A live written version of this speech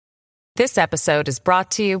This episode is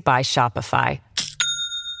brought to you by Shopify.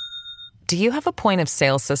 Do you have a point of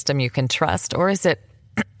sale system you can trust, or is it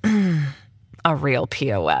a real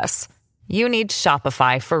POS? You need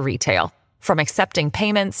Shopify for retail. From accepting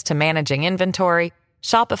payments to managing inventory,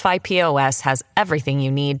 Shopify POS has everything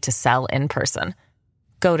you need to sell in person.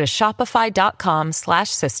 Go to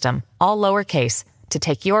shopify.com/system, all lowercase, to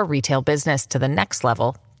take your retail business to the next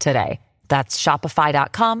level today. That's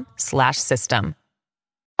shopify.com/system.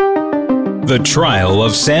 The trial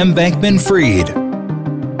of Sam Bankman-Fried.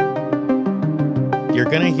 You're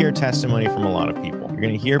going to hear testimony from a lot of people. You're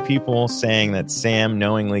going to hear people saying that Sam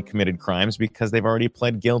knowingly committed crimes because they've already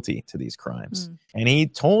pled guilty to these crimes. And he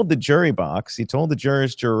told the jury box, he told the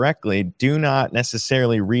jurors directly, do not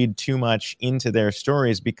necessarily read too much into their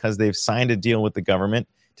stories because they've signed a deal with the government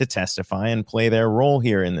to testify and play their role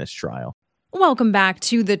here in this trial. Welcome back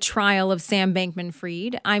to the trial of Sam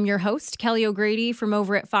Bankman-Fried. I'm your host, Kelly O'Grady from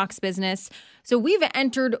over at Fox Business. So we've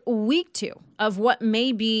entered week 2 of what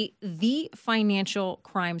may be the financial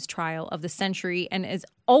crimes trial of the century. And as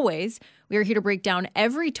always, we are here to break down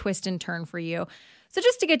every twist and turn for you. So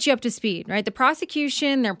just to get you up to speed, right? The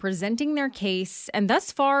prosecution, they're presenting their case. And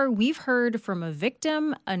thus far, we've heard from a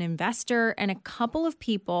victim, an investor, and a couple of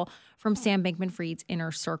people from Sam Bankman-Fried's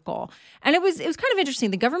inner circle. And it was kind of interesting.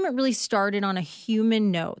 The government really started on a human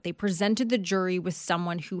note. They presented the jury with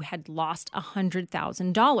someone who had lost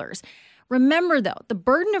 $100,000. Remember, though, the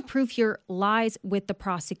burden of proof here lies with the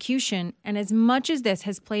prosecution. And as much as this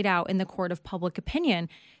has played out in the court of public opinion,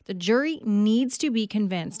 the jury needs to be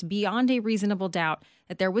convinced beyond a reasonable doubt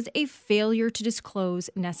that there was a failure to disclose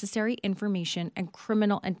necessary information and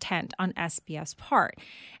criminal intent on SBF's part.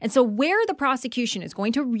 And so where the prosecution is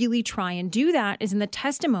going to really try and do that is in the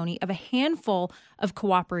testimony of a handful of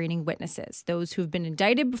cooperating witnesses, those who have been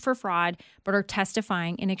indicted for fraud but are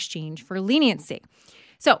testifying in exchange for leniency.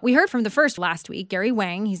 So we heard from the first last week, Gary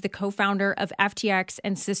Wang. He's the co-founder of FTX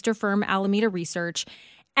and sister firm Alameda Research.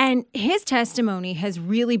 And his testimony has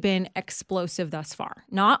really been explosive thus far.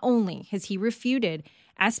 Not only has he refuted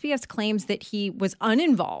SBF's claims that he was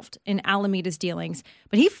uninvolved in Alameda's dealings,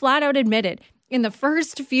 but he flat out admitted in the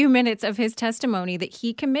first few minutes of his testimony that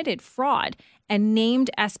he committed fraud and named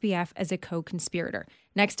SBF as a co-conspirator.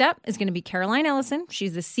 Next up is going to be Caroline Ellison.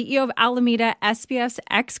 She's the CEO of Alameda, SBF's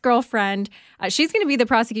ex-girlfriend. She's going to be the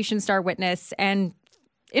prosecution star witness and,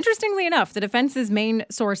 interestingly enough, the defense's main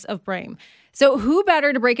source of blame. So who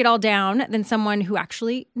better to break it all down than someone who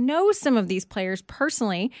actually knows some of these players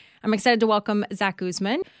personally? I'm excited to welcome Zach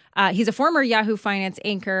Guzman. He's a former Yahoo Finance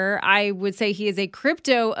anchor. I would say he is a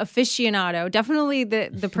crypto aficionado, definitely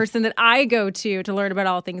the person that I go to learn about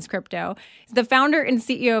all things crypto. He's the founder and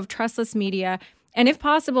CEO of Trustless Media, and if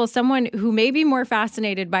possible, someone who may be more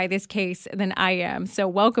fascinated by this case than I am. So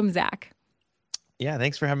welcome, Zach. Yeah,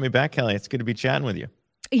 thanks for having me back, Kelly. It's good to be chatting with you.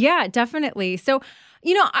 Yeah, definitely. So,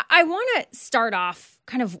 I want to start off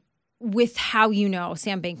kind of with how you know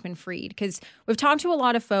Sam Bankman-Fried, because we've talked to a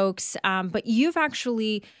lot of folks, but you've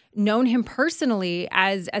actually known him personally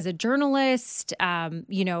as a journalist,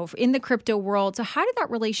 in the crypto world. So how did that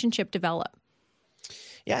relationship develop?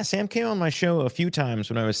 Yeah, Sam came on my show a few times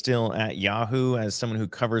when I was still at Yahoo as someone who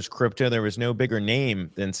covers crypto. There was no bigger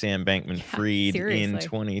name than Sam Bankman-Fried in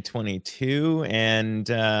 2022. And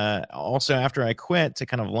also after I quit to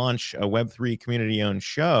kind of launch a Web3 community-owned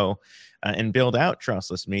show and build out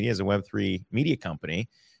Trustless Media as a Web3 media company,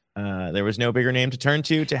 there was no bigger name to turn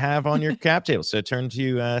to have on your cap table. So I turned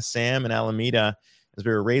to Sam and Alameda as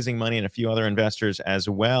we were raising money and a few other investors as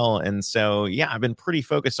well. And so, yeah, I've been pretty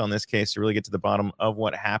focused on this case to really get to the bottom of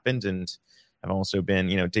what happened. And I've also been,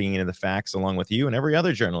 digging into the facts along with you and every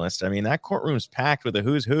other journalist. I mean, that courtroom's packed with a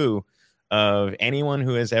who's who of anyone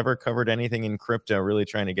who has ever covered anything in crypto, really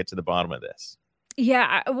trying to get to the bottom of this.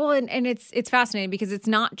 Yeah, well, and it's fascinating because it's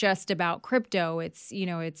not just about crypto. It's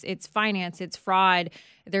it's finance, it's fraud.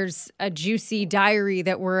 There's a juicy diary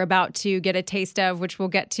that we're about to get a taste of, which we'll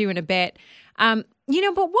get to in a bit. But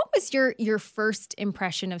what was your first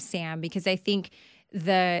impression of Sam? Because I think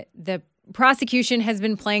the prosecution has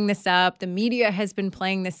been playing this up. The media has been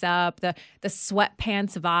playing this up. The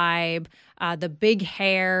sweatpants vibe, the big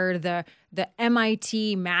hair, the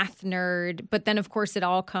MIT math nerd. But then, of course, it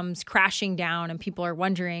all comes crashing down and people are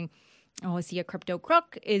wondering, oh, is he a crypto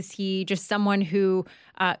crook? Is he just someone who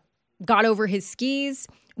got over his skis?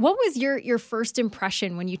 What was your first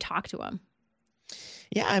impression when you talked to him?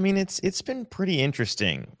 Yeah, I mean, it's been pretty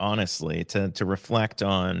interesting, honestly, to reflect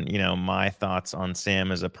on, my thoughts on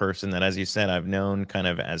Sam as a person that, as you said, I've known kind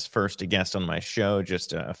of as first a guest on my show,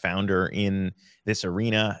 just a founder in this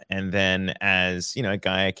arena. And then as, a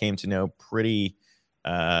guy I came to know pretty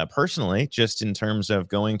personally, just in terms of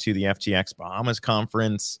going to the FTX Bahamas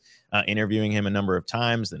conference, interviewing him a number of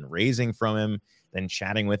times, then raising from him, then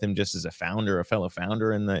chatting with him just as a founder, a fellow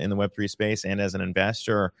founder in the Web3 space, and as an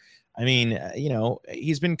investor. I mean,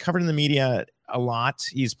 he's been covered in the media a lot.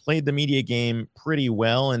 He's played the media game pretty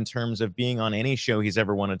well in terms of being on any show he's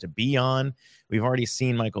ever wanted to be on. We've already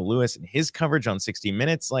seen Michael Lewis and his coverage on 60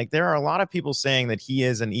 Minutes. Like, there are a lot of people saying that he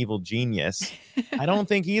is an evil genius. I don't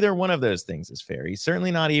think either one of those things is fair. He's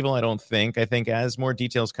certainly not evil, I don't think. I think as more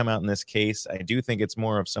details come out in this case, I do think it's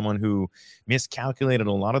more of someone who miscalculated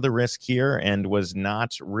a lot of the risk here and was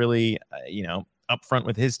not really, upfront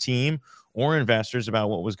with his team or investors about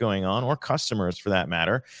what was going on, or customers for that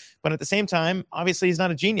matter. But at the same time, obviously he's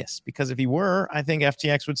not a genius, because if he were, I think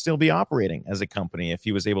FTX would still be operating as a company if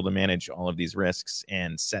he was able to manage all of these risks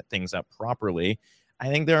and set things up properly. I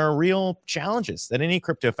think there are real challenges that any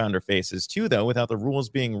crypto founder faces too, though, without the rules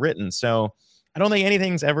being written. So I don't think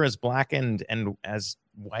anything's ever as black and as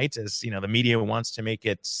white as, the media wants to make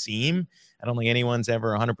it seem. I don't think anyone's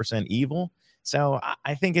ever 100% evil. So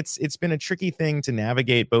I think it's been a tricky thing to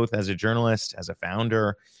navigate, both as a journalist, as a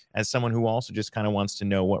founder, as someone who also just kind of wants to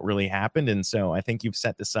know what really happened. And so I think you've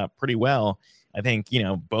set this up pretty well. I think,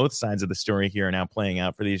 both sides of the story here are now playing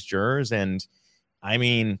out for these jurors. And I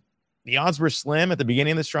mean, the odds were slim at the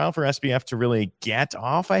beginning of this trial for SBF to really get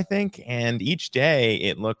off, I think. And each day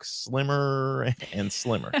it looks slimmer and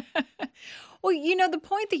slimmer. Well, the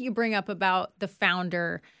point that you bring up about the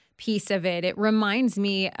founder piece of it reminds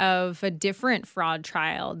me of a different fraud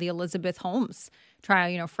trial, the Elizabeth Holmes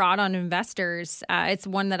trial, fraud on investors. It's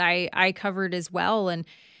one that I covered as well. And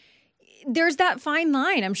there's that fine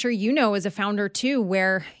line, I'm sure as a founder too,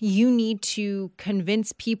 where you need to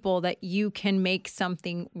convince people that you can make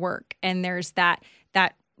something work. And there's that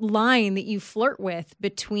line that you flirt with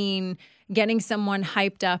between getting someone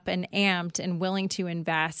hyped up and amped and willing to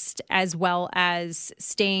invest, as well as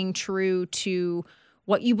staying true to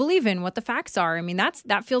what you believe in, what the facts are. I mean,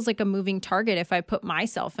 that feels like a moving target if I put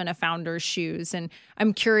myself in a founder's shoes. And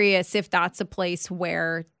I'm curious if that's a place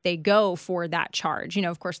where they go for that charge.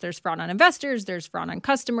 Of course, there's fraud on investors, there's fraud on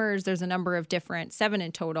customers, there's a number of different, 7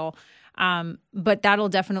 in total. But that'll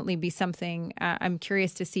definitely be something I'm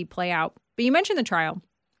curious to see play out. But you mentioned the trial.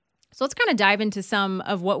 So let's kind of dive into some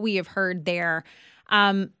of what we have heard there.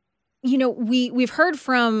 We've heard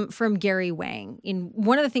from Gary Wang. And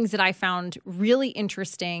one of the things that I found really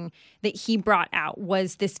interesting that he brought out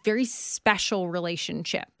was this very special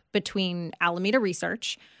relationship between Alameda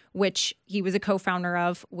Research, which he was a co-founder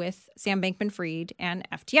of with Sam Bankman-Fried, and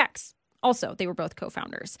FTX. Also, they were both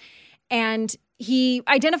co-founders. And he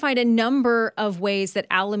identified a number of ways that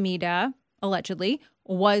Alameda, allegedly,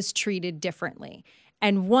 was treated differently.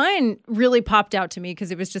 And one really popped out to me because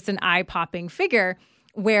it was just an eye-popping figure,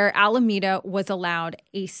 where Alameda was allowed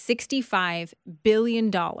a $65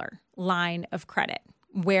 billion line of credit,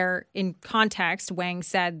 where in context, Wang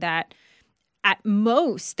said that at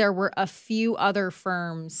most there were a few other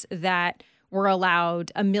firms that were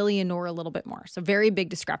allowed $1 million or a little bit more. So very big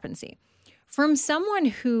discrepancy. From someone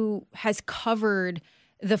who has covered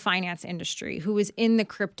the finance industry, who is in the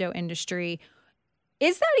crypto industry,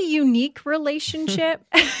 is that a unique relationship?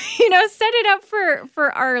 Set it up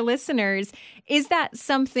for our listeners. Is that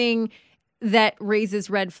something that raises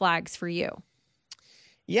red flags for you?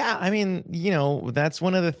 Yeah, I mean, that's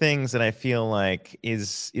one of the things that I feel like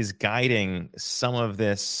is guiding some of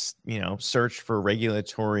this, search for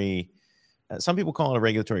regulatory. Some people call it a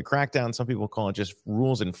regulatory crackdown. Some people call it just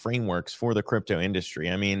rules and frameworks for the crypto industry.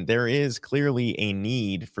 I mean, there is clearly a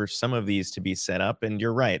need for some of these to be set up. And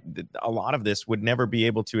you're right. A lot of this would never be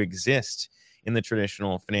able to exist in the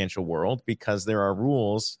traditional financial world because there are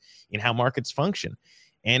rules in how markets function.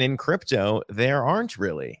 And in crypto, there aren't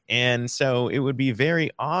really. And so it would be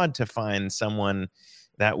very odd to find someone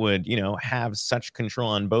that would, have such control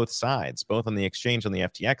on both sides, both on the exchange, on the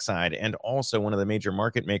FTX side, and also one of the major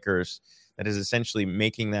market makers that is essentially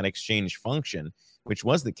making that exchange function, which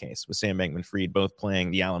was the case with Sam Bankman-Fried, both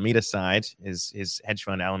playing the Alameda side, his hedge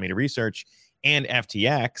fund Alameda Research, and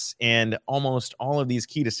FTX, and almost all of these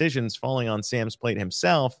key decisions falling on Sam's plate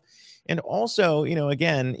himself. And also,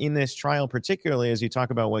 again, in this trial, particularly as you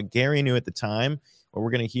talk about what Gary knew at the time, what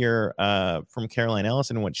we're going to hear from Caroline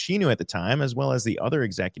Ellison and what she knew at the time, as well as the other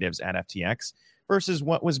executives at FTX, versus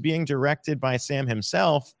what was being directed by Sam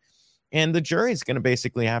himself. And the jury's going to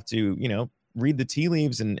basically have to, read the tea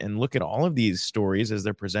leaves and look at all of these stories as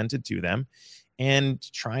they're presented to them and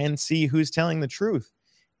try and see who's telling the truth.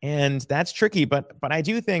 And that's tricky. But I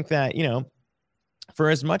do think that, for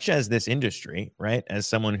as much as this industry, right, as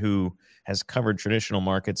someone who has covered traditional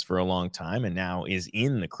markets for a long time and now is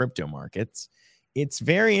in the crypto markets, it's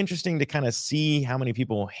very interesting to kind of see how many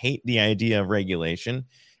people hate the idea of regulation,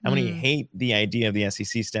 how many hate the idea of the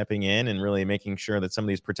SEC stepping in and really making sure that some of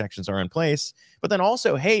these protections are in place, but then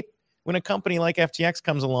also hate when a company like FTX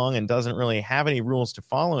comes along and doesn't really have any rules to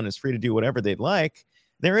follow and is free to do whatever they'd like.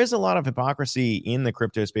 There is a lot of hypocrisy in the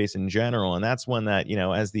crypto space in general. And that's one that,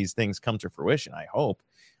 as these things come to fruition, I hope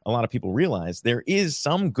a lot of people realize there is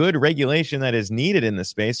some good regulation that is needed in the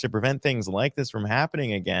space to prevent things like this from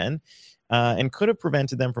happening again, and could have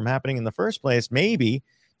prevented them from happening in the first place, maybe,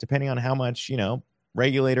 depending on how much,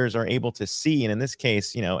 regulators are able to see. And in this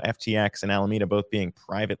case, FTX and Alameda both being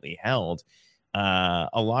privately held. A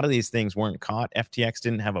lot of these things weren't caught. FTX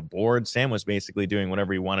didn't have a board. Sam was basically doing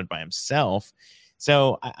whatever he wanted by himself.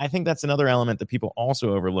 So I think that's another element that people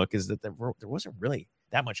also overlook, is that there wasn't really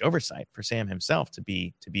that much oversight for Sam himself to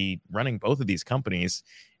be running both of these companies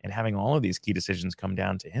and having all of these key decisions come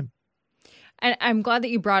down to him. And I'm glad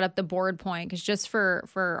that you brought up the board point, because just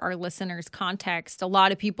for our listeners' context, a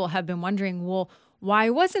lot of people have been wondering, well,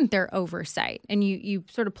 why wasn't there oversight? And you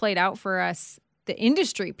sort of played out for us the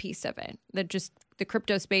industry piece of it, that just the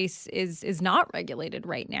crypto space is not regulated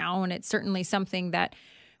right now. And it's certainly something that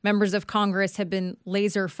members of Congress have been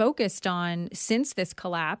laser focused on since this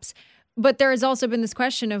collapse. But there has also been this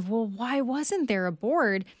question of, well, why wasn't there a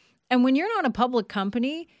board? And when you're not a public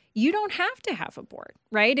company, you don't have to have a board,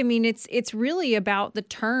 right? I mean, it's really about the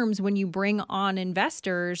terms when you bring on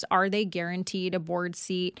investors. Are they guaranteed a board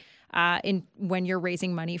seat when you're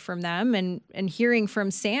raising money from them? And hearing from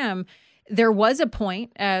Sam, there was a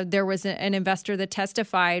point, there was an investor that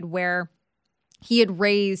testified where he had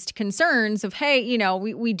raised concerns of, hey,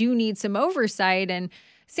 we do need some oversight. And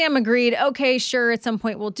Sam agreed, okay, sure, at some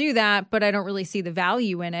point we'll do that, but I don't really see the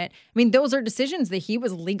value in it. I mean, those are decisions that he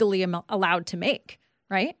was legally allowed to make,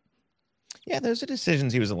 right? Yeah, those are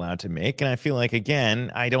decisions he was allowed to make. And I feel like,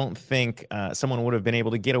 again, I don't think someone would have been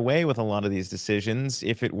able to get away with a lot of these decisions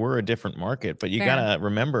if it were a different market. But you got to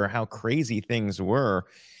remember how crazy things were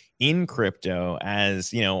in crypto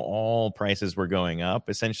as, all prices were going up.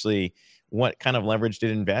 Essentially, what kind of leverage did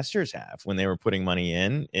investors have when they were putting money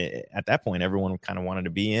in? At that point, everyone kind of wanted to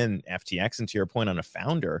be in FTX. And to your point on a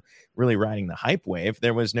founder really riding the hype wave,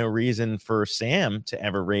 there was no reason for Sam to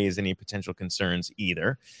ever raise any potential concerns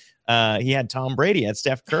either. He had Tom Brady, had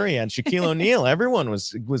Steph Curry, had Shaquille O'Neal. Everyone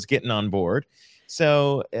was getting on board.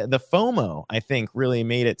 So the FOMO, I think, really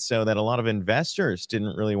made it so that a lot of investors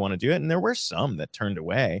didn't really want to do it. And there were some that turned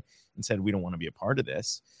away and said, we don't want to be a part of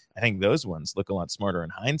this. I think those ones look a lot smarter in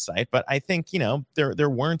hindsight. But I think, there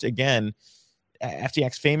weren't, again,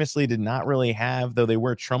 FTX famously did not really have, though they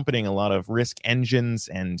were trumpeting a lot of risk engines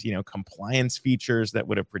and, compliance features that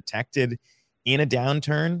would have protected in a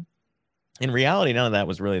downturn. In reality, none of that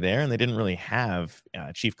was really there. And they didn't really have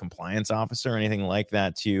a chief compliance officer or anything like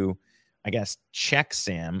that to, I guess, check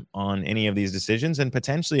Sam on any of these decisions. And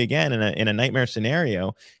potentially, again, in a nightmare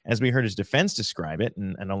scenario, as we heard his defense describe it,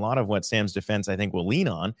 and a lot of what Sam's defense, I think, will lean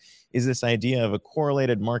on, is this idea of a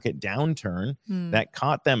correlated market downturn that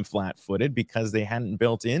caught them flat-footed because they hadn't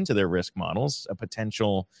built into their risk models a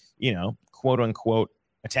potential, quote-unquote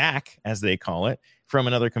attack, as they call it, from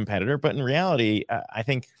another competitor. But in reality, I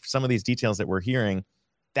think some of these details that we're hearing,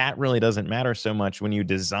 that really doesn't matter so much when you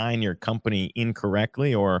design your company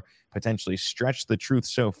incorrectly or potentially stretch the truth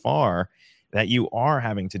so far that you are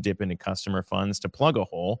having to dip into customer funds to plug a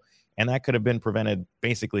hole. And that could have been prevented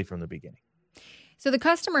basically from the beginning. So the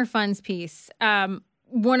customer funds piece,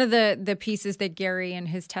 one of the pieces that Gary in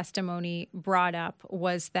his testimony brought up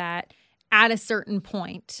was that at a certain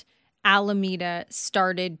point, Alameda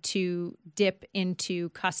started to dip into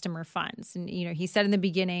customer funds. And, he said in the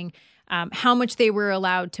beginning, how much they were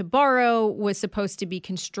allowed to borrow was supposed to be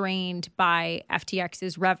constrained by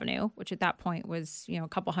FTX's revenue, which at that point was, a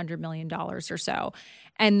couple $100 million or so.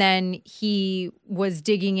 And then he was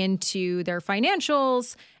digging into their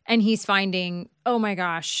financials and he's finding, oh my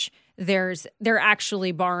gosh, they're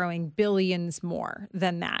actually borrowing billions more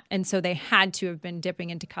than that. And so they had to have been dipping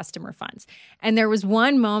into customer funds. And there was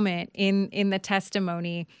one moment in the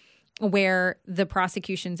testimony where the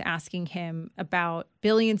prosecution's asking him about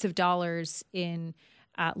billions of dollars in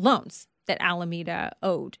loans that Alameda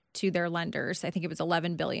owed to their lenders. I think it was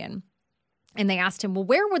 $11 billion. And they asked him, well,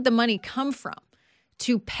 where would the money come from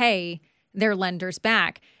to pay their lenders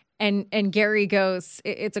back? And Gary goes,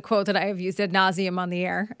 it's a quote that I have used ad nauseum on the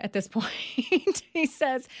air at this point. He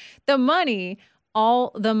says,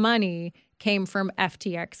 all the money came from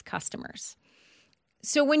FTX customers.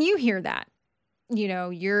 So when you hear that,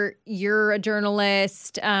 you're a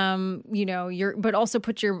journalist, but also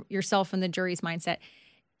put yourself in the jury's mindset.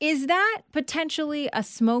 Is that potentially a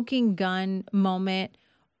smoking gun moment,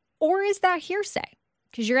 Or is that hearsay?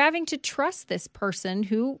 Because you're having to trust this person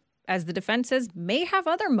who, as the defense says, may have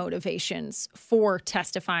other motivations for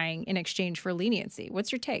testifying in exchange for leniency.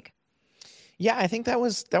 What's your take? Yeah, I think that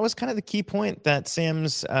was kind of the key point that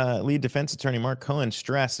Sam's lead defense attorney, Mark Cohen,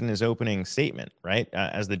 stressed in his opening statement, right?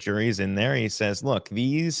 As the jury's in there, he says, look,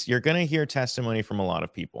 you're going to hear testimony from a lot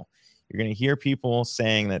of people. You're going to hear people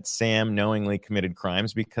saying that Sam knowingly committed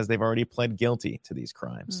crimes because they've already pled guilty to these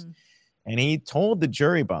crimes. And he told the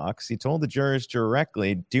jury box, he told the jurors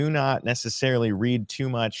directly, do not necessarily read too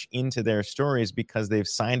much into their stories because they've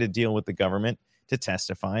signed a deal with the government to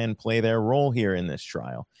testify and play their role here in this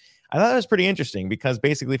trial. I thought that was pretty interesting because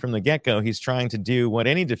basically from the get-go, he's trying to do what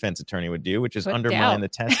any defense attorney would do, which is undermine the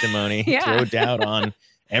testimony, throw doubt on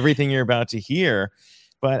everything you're about to hear.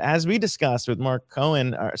 But as we discussed with Mark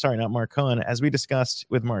Cohen, as we discussed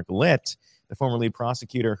with Mark Litt, the former lead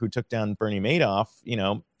prosecutor who took down Bernie Madoff,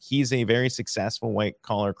 he's a very successful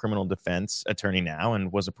white-collar criminal defense attorney now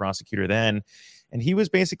and was a prosecutor then. And he was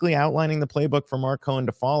basically outlining the playbook for Mark Cohen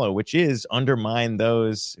to follow, which is undermine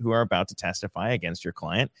those who are about to testify against your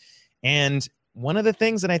client. And one of the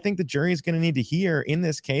things that I think the jury is going to need to hear in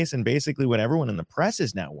this case, and basically what everyone in the press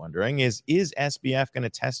is now wondering is SBF going to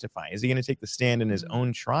testify? Is he going to take the stand in his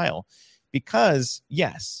own trial? Because,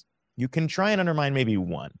 yes, you can try and undermine maybe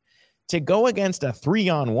one. To go against a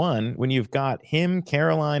 3-on-1 when you've got him,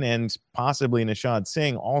 Caroline, and possibly Nishad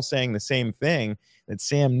Singh all saying the same thing, that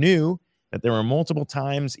Sam knew that there were multiple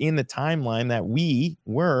times in the timeline that we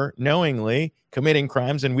were knowingly committing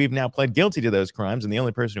crimes and we've now pled guilty to those crimes, and the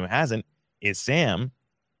only person who hasn't is Sam.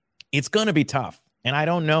 It's going to be tough. And I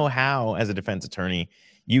don't know how, as a defense attorney,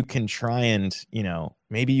 you can try and,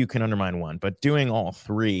 maybe you can undermine one, but doing all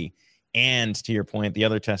three, and to your point, the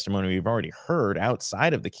other testimony we've already heard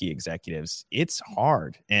outside of the key executives, it's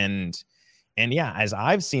hard. And yeah, as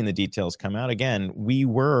I've seen the details come out, again, we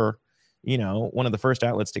were, one of the first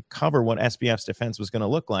outlets to cover what SBF's defense was going to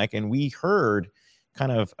look like. And we heard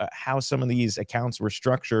kind of how some of these accounts were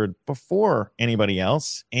structured before anybody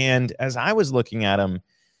else. And as I was looking at them,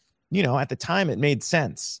 at the time it made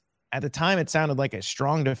sense. At the time, it sounded like a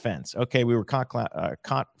strong defense. Okay, we were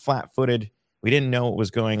caught flat-footed. We didn't know what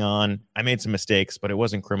was going on. I made some mistakes, but it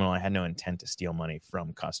wasn't criminal. I had no intent to steal money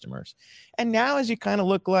from customers. And now as you kind of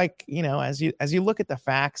look like, as you look at the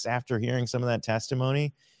facts after hearing some of that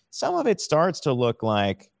testimony, some of it starts to look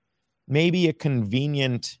like maybe a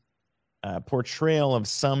convenient portrayal of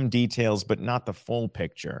some details, but not the full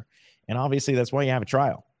picture. And obviously, that's why you have a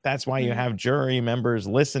trial. That's why you have jury members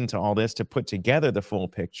listen to all this to put together the full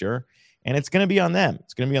picture. And it's going to be on them.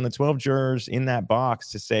 It's going to be on the 12 jurors in that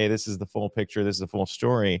box to say, this is the full picture, this is the full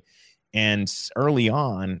story. And early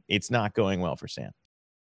on, it's not going well for Sam.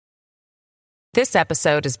 This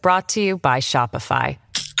episode is brought to you by Shopify.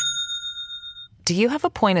 Do you have a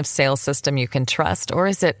point of sale system you can trust, or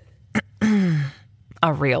is it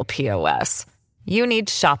a real POS? You need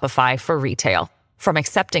Shopify for retail. From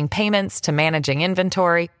accepting payments to managing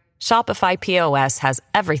inventory, Shopify POS has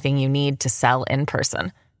everything you need to sell in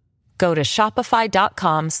person. Go to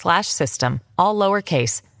shopify.com/system, all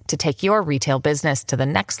lowercase, to take your retail business to the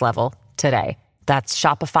next level today. That's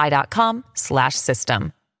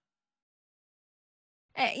shopify.com/system.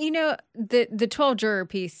 The 12 juror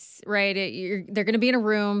piece, right? They're going to be in a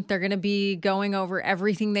room. They're going to be going over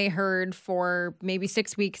everything they heard for maybe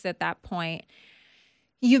 6 weeks at that point.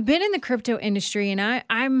 You've been in the crypto industry, and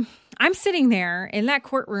I'm sitting there in that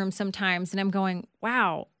courtroom sometimes, and I'm going,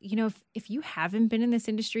 wow, if you haven't been in this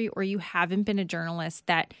industry or you haven't been a journalist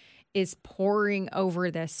that is poring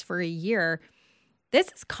over this for a year, this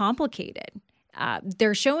is complicated.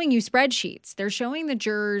 They're showing you spreadsheets. They're showing the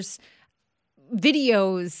jurors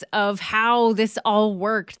videos of how this all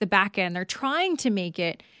worked, the back end. They're trying to make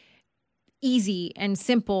it easy and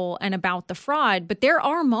simple and about the fraud. But there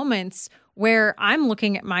are moments where I'm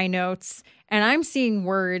looking at my notes and I'm seeing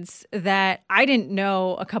words that I didn't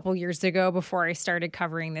know a couple years ago before I started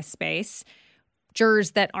covering this space.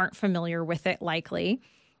 Jurors that aren't familiar with it, likely.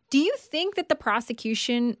 Do you think that the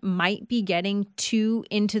prosecution might be getting too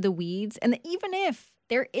into the weeds? And that even if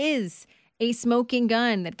there is a smoking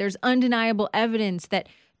gun, that there's undeniable evidence that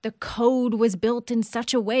the code was built in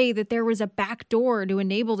such a way that there was a back door to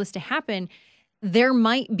enable this to happen, there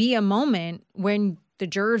might be a moment when the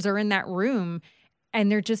jurors are in that room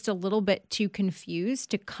and they're just a little bit too confused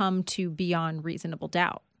to come to beyond reasonable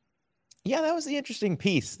doubt. Yeah, that was the interesting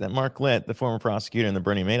piece that Mark Litt, the former prosecutor in the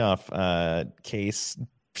Bernie Madoff case,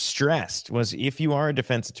 stressed was if you are a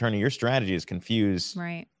defense attorney, your strategy is confuse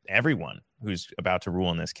everyone who's about to rule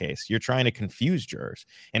in this case. You're trying to confuse jurors.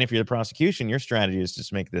 And if you're the prosecution, your strategy is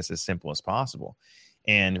just make this as simple as possible.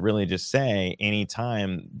 and really just say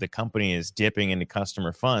anytime the company is dipping into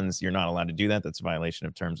customer funds, you're not allowed to do that. That's a violation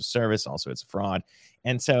of terms of service. Also, it's a fraud.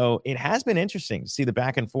 And so it has been interesting to see the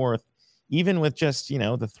back and forth, even with just,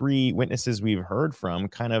 the three witnesses we've heard from,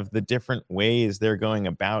 kind of the different ways they're going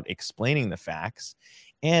about explaining the facts.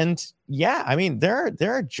 And yeah, I mean, there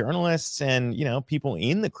are journalists and, people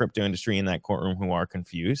in the crypto industry in that courtroom who are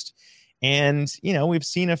confused. And, we've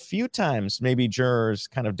seen a few times maybe jurors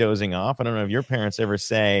kind of dozing off. I don't know if your parents ever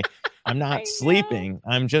say, I'm not sleeping,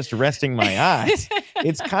 I'm just resting my eyes.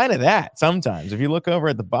 It's kind of that sometimes. If you look over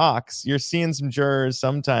at the box, you're seeing some jurors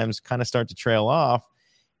sometimes kind of start to trail off.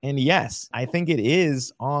 And yes, I think it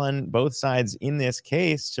is on both sides in this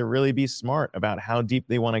case to really be smart about how deep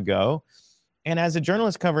they want to go. And as a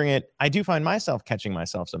journalist covering it, I do find myself catching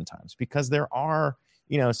myself sometimes because there are,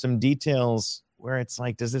 some details where it's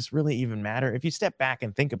like, does this really even matter? If you step back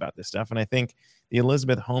and think about this stuff, and I think the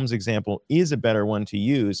Elizabeth Holmes example is a better one to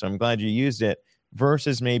use, so I'm glad you used it,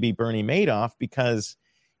 versus maybe Bernie Madoff, because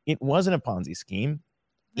it wasn't a Ponzi scheme.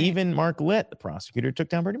 Right. Even Mark Litt, the prosecutor, took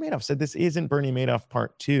down Bernie Madoff, said this isn't Bernie Madoff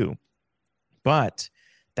part 2. But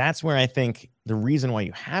that's where I think the reason why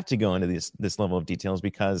you have to go into this level of detail is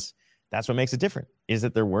because that's what makes it different, is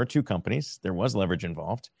that there were two companies, there was leverage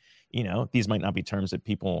involved. These might not be terms that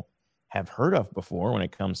people have heard of before when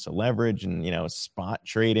it comes to leverage and, spot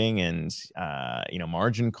trading and,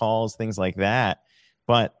 margin calls, things like that.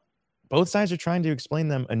 But both sides are trying to explain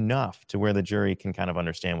them enough to where the jury can kind of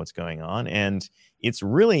understand what's going on. And it's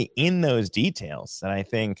really in those details that I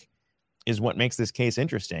think is what makes this case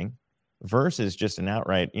interesting versus just an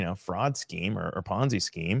outright, fraud scheme or Ponzi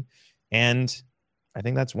scheme. And I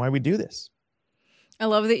think that's why we do this. I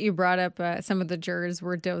love that you brought up some of the jurors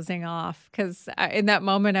were dozing off, because in that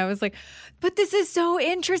moment I was like, but this is so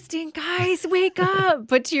interesting, guys, wake up.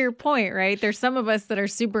 But to your point, right, there's some of us that are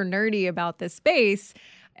super nerdy about this space,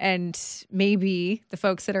 and maybe the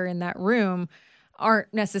folks that are in that room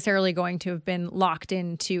aren't necessarily going to have been locked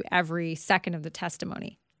into every second of the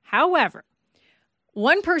testimony. However,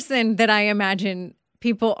 one person that I imagine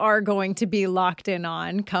people are going to be locked in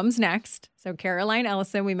on comes next. So Caroline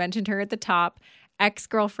Ellison, we mentioned her at the top,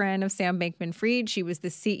 ex-girlfriend of Sam Bankman-Fried. She was the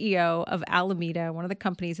CEO of Alameda, one of the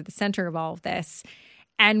companies at the center of all of this.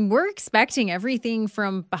 And we're expecting everything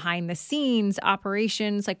from behind the scenes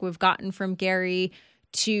operations like we've gotten from Gary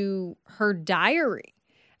to her diary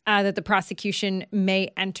that the prosecution may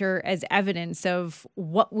enter as evidence of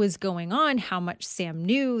what was going on, how much Sam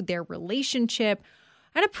knew, their relationship.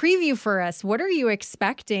 And a preview for us, what are you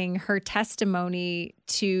expecting her testimony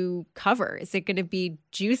to cover? Is it going to be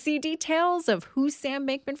juicy details of who Sam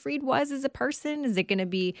Bankman-Fried was as a person? Is it going to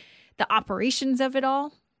be the operations of it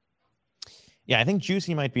all? Yeah, I think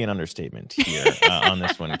juicy might be an understatement here on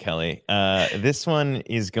this one, Kelly. This one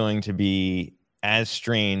is going to be as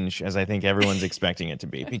strange as I think everyone's expecting it to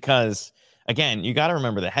be, because again, you got to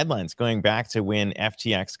remember the headlines going back to when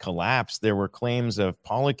FTX collapsed. There were claims of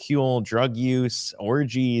polycule, drug use,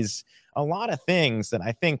 orgies, a lot of things that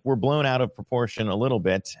I think were blown out of proportion a little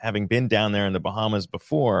bit, having been down there in the Bahamas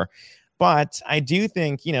before. But I do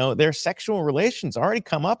think, their sexual relations already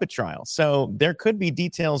come up at trial. So there could be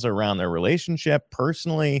details around their relationship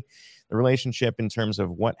personally, the relationship in terms of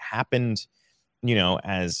what happened,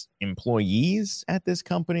 as employees at this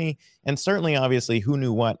company, and certainly, obviously, who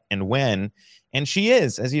knew what and when. And she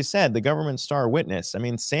is, as you said, the government star witness. I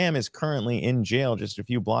mean, Sam is currently in jail just a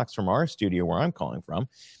few blocks from our studio where I'm calling from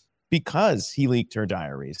because he leaked her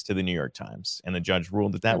diaries to the New York Times, and the judge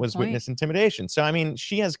ruled that was witness intimidation. So, I mean,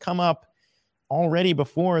 she has come up already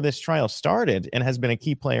before this trial started and has been a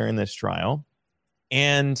key player in this trial.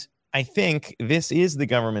 And I think this is the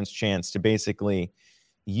government's chance to basically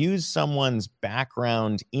use someone's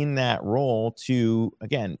background in that role to,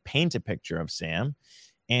 again, paint a picture of Sam.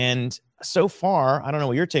 And so far, I don't know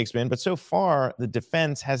what your take's been, but so far, the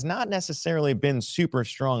defense has not necessarily been super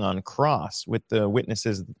strong on cross with the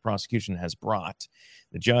witnesses that the prosecution has brought.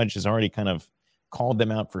 The judge has already kind of called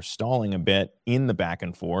them out for stalling a bit in the back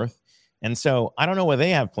and forth. And so I don't know what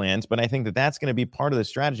they have plans, but I think that that's going to be part of the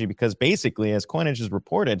strategy, because basically, as Coinage has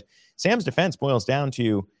reported, Sam's defense boils down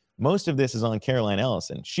to most of this is on Caroline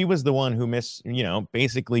Ellison. She was the one who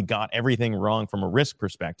basically got everything wrong from a risk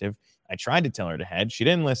perspective. I tried to tell her to hedge. She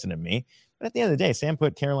didn't listen to me. But at the end of the day, Sam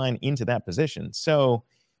put Caroline into that position. So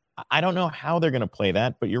I don't know how they're going to play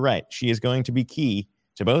that, but you're right. She is going to be key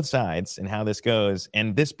to both sides and how this goes.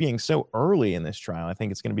 And this being so early in this trial, I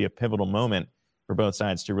think it's going to be a pivotal moment for both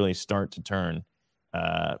sides to really start to turn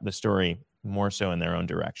the story more so in their own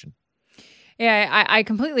direction. Yeah, I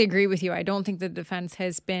completely agree with you. I don't think the defense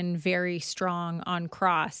has been very strong on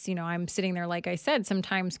cross. I'm sitting there, like I said,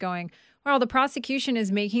 sometimes going, well, the prosecution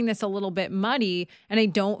is making this a little bit muddy, and I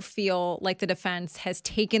don't feel like the defense has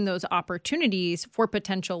taken those opportunities for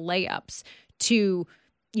potential layups to,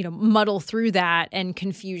 muddle through that and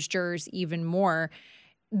confuse jurors even more.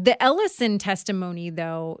 The Ellison testimony,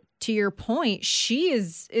 though, to your point, she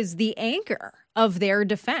is the anchor of their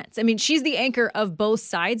defense. I mean, she's the anchor of both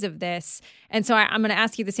sides of this. And so I'm going to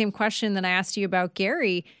ask you the same question that I asked you about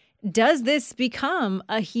Gary. Does this become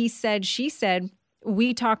a he said, she said?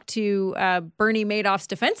 We talked to Bernie Madoff's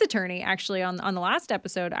defense attorney, actually, on the last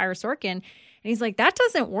episode, Ira Sorkin, and he's like, that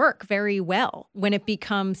doesn't work very well when it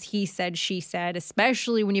becomes he said, she said,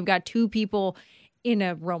 especially when you've got two people in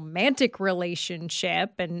a romantic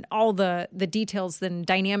relationship and all the details and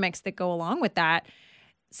dynamics that go along with that.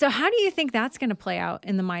 So how do you think that's going to play out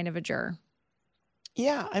in the mind of a juror?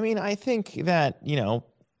 Yeah, I mean, I think that,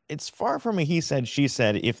 it's far from a he said, she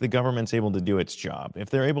said if the government's able to do its job.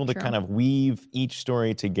 If they're able to kind of weave each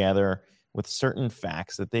story together with certain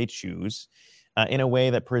facts that they choose in a way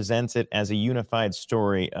that presents it as a unified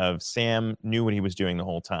story of Sam knew what he was doing the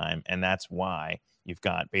whole time, and that's why you've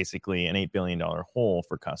got basically an $8 billion hole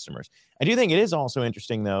for customers. I do think it is also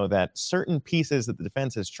interesting, though, that certain pieces that the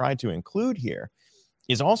defense has tried to include here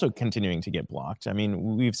is also continuing to get blocked. I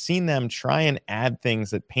mean, we've seen them try and add things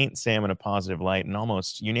that paint Sam in a positive light, and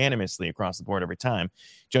almost unanimously across the board every time,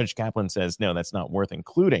 Judge Kaplan says, no, that's not worth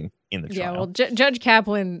including in the trial. Yeah, well, Judge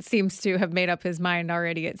Kaplan seems to have made up his mind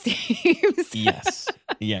already, it seems. Yes.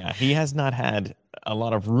 Yeah, he has not had a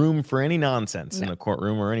lot of room for any nonsense in the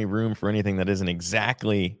courtroom or any room for anything that isn't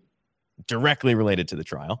exactly directly related to the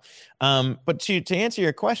trial. But to answer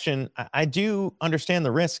your question, I do understand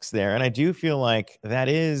the risks there. And I do feel like that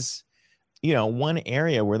is, one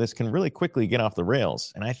area where this can really quickly get off the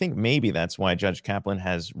rails. And I think maybe that's why Judge Kaplan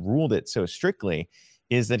has ruled it so strictly,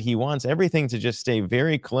 is that he wants everything to just stay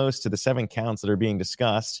very close to the 7 counts that are being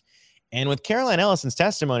discussed. And with Caroline Ellison's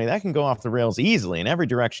testimony, that can go off the rails easily in every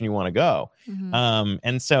direction you want to go. Mm-hmm.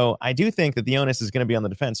 And so I do think that the onus is going to be on the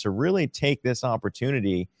defense to really take this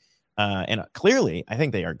opportunity. And clearly, I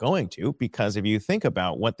think they are going to, because if you think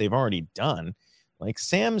about what they've already done, like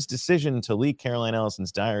Sam's decision to leak Caroline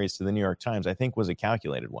Ellison's diaries to the New York Times, I think was a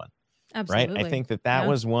calculated one. Absolutely. Right? I think that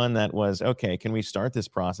was one that was, okay, can we start this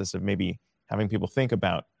process of maybe having people think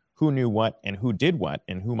about who knew what and who did what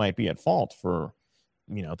and who might be at fault for,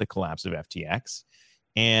 the collapse of FTX.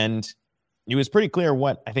 And it was pretty clear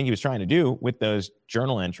what I think he was trying to do with those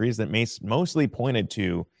journal entries that mostly pointed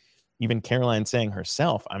to even Caroline saying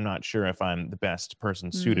herself, I'm not sure if I'm the best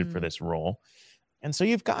person suited for this role. And so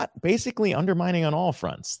you've got basically undermining on all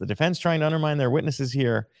fronts. The defense trying to undermine their witnesses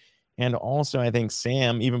here. And also, I think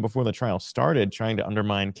Sam, even before the trial started, trying to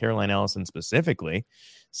undermine Caroline Ellison specifically.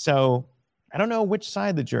 So I don't know which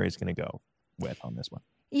side the jury is going to go with on this one.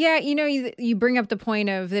 Yeah, you bring up the point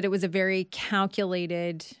of that it was a very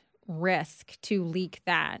calculated risk to leak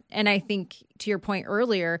that. And I think, to your point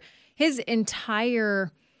earlier, his entire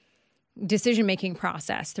decision-making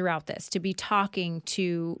process throughout this, to be talking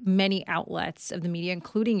to many outlets of the media,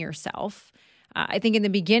 including yourself. I think in the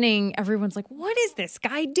beginning, everyone's like, what is this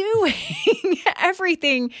guy doing?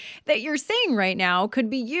 Everything that you're saying right now could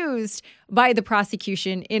be used by the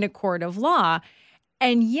prosecution in a court of law.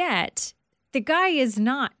 And yet, the guy is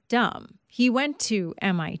not dumb. He went to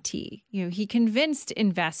MIT. He convinced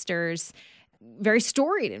investors, very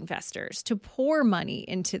storied investors, to pour money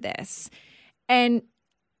into this. And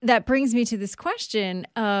that brings me to this question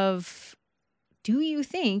of, do you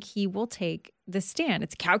think he will take the stand?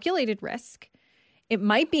 It's a calculated risk. It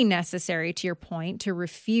might be necessary, to your point, to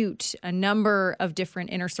refute a number of different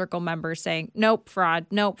inner circle members saying, nope, fraud,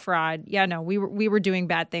 nope, fraud. Yeah, no, we were doing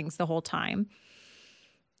bad things the whole time.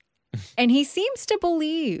 And he seems to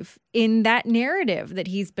believe in that narrative that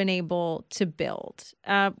he's been able to build.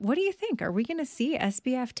 What do you think? Are we going to see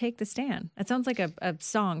SBF take the stand? That sounds like a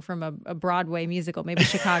song from a Broadway musical, maybe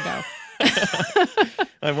Chicago.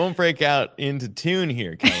 I won't break out into tune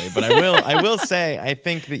here, Kelly, but I will say I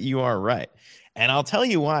think that you are right. And I'll tell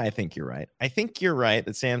you why I think you're right. I think you're right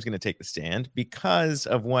that Sam's going to take the stand because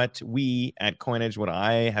of what we at Coinage, what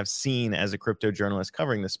I have seen as a crypto journalist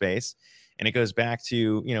covering the space. And it goes back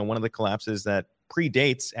to, one of the collapses that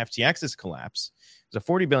predates FTX's collapse. It was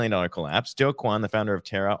a $40 billion collapse. Do Kwon, the founder of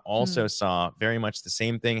Terra, also saw very much the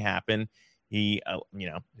same thing happen. He,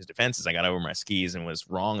 his defense is, I got over my skis and was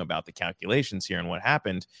wrong about the calculations here and what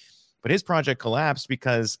happened. But his project collapsed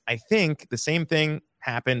because I think the same thing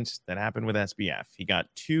happened with SBF. He got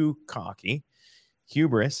too cocky.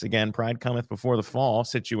 hubris, again, pride cometh before the fall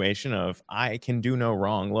situation of I can do no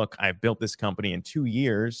wrong. Look, I built this company in 2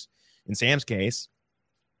 years. In Sam's case,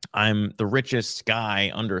 I'm the richest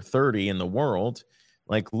guy under 30 in the world.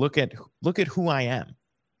 Like, look at who I am.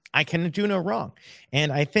 I can do no wrong.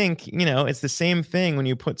 And I think, it's the same thing when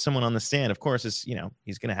you put someone on the stand. Of course, it's,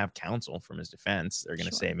 he's going to have counsel from his defense. They're going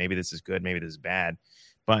to say, maybe this is good, maybe this is bad.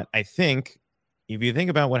 But I think if you think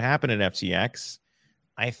about what happened at FTX,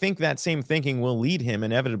 I think that same thinking will lead him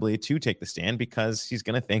inevitably to take the stand because he's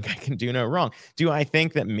going to think I can do no wrong. Do I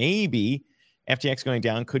think that maybe FTX going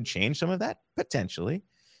down could change some of that? Potentially.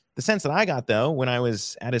 The sense that I got, though, when I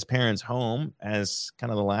was at his parents' home as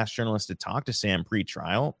kind of the last journalist to talk to Sam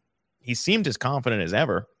pre-trial, he seemed as confident as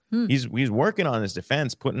ever. He's working on his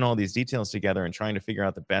defense, putting all these details together and trying to figure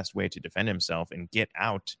out the best way to defend himself and get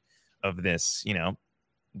out of this,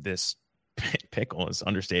 this pickle is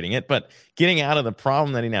understating it, but getting out of the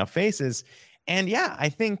problem that he now faces. And yeah, I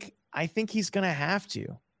think he's going to have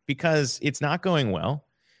to, because it's not going well.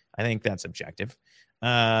 I think that's objective.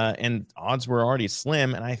 And odds were already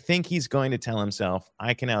slim. And I think he's going to tell himself,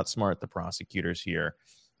 I can outsmart the prosecutors here.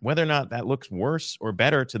 Whether or not that looks worse or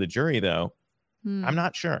better to the jury, though, I'm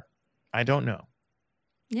not sure. I don't know.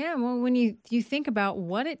 Yeah, well, when you think about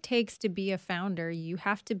what it takes to be a founder, you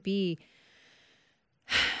have to be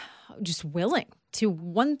just willing to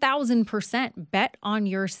 1,000% bet on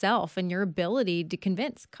yourself and your ability to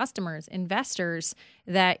convince customers, investors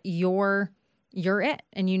that you're it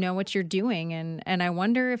and you know what you're doing. And I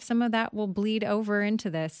wonder if some of that will bleed over into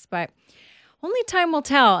this, but only time will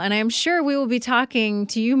tell. And I'm sure we will be talking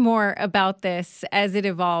to you more about this as it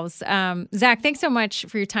evolves. Zach, thanks so much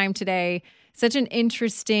for your time today. Such an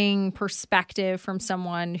interesting perspective from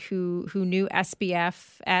someone who knew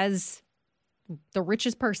SBF as the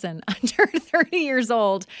richest person under 30 years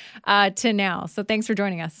old to now. So thanks for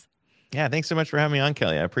joining us. Yeah, thanks so much for having me on,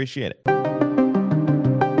 Kelly. I appreciate it.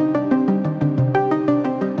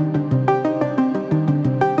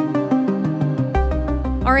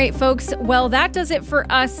 All right, folks. Well, that does it for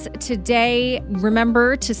us today.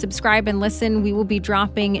 Remember to subscribe and listen. We will be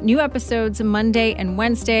dropping new episodes Monday and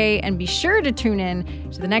Wednesday. And be sure to tune in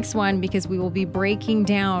to the next one because we will be breaking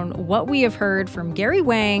down what we have heard from Gary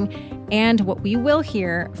Wang and what we will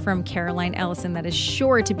hear from Caroline Ellison. That is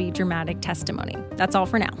sure to be dramatic testimony. That's all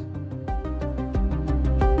for now.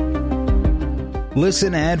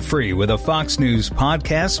 Listen ad-free with a Fox News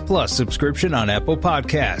Podcast Plus subscription on Apple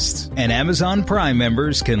Podcasts. And Amazon Prime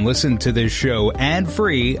members can listen to this show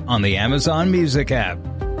ad-free on the Amazon Music app.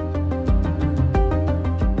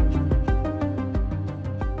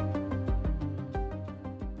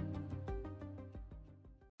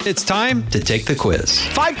 It's time to take the quiz.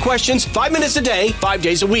 5 questions, 5 minutes a day, 5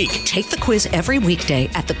 days a week. Take the quiz every weekday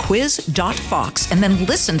at thequiz.fox and then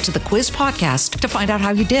listen to the quiz podcast to find out how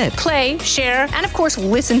you did. Play, share, and of course,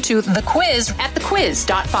 listen to The Quiz at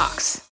thequiz.fox.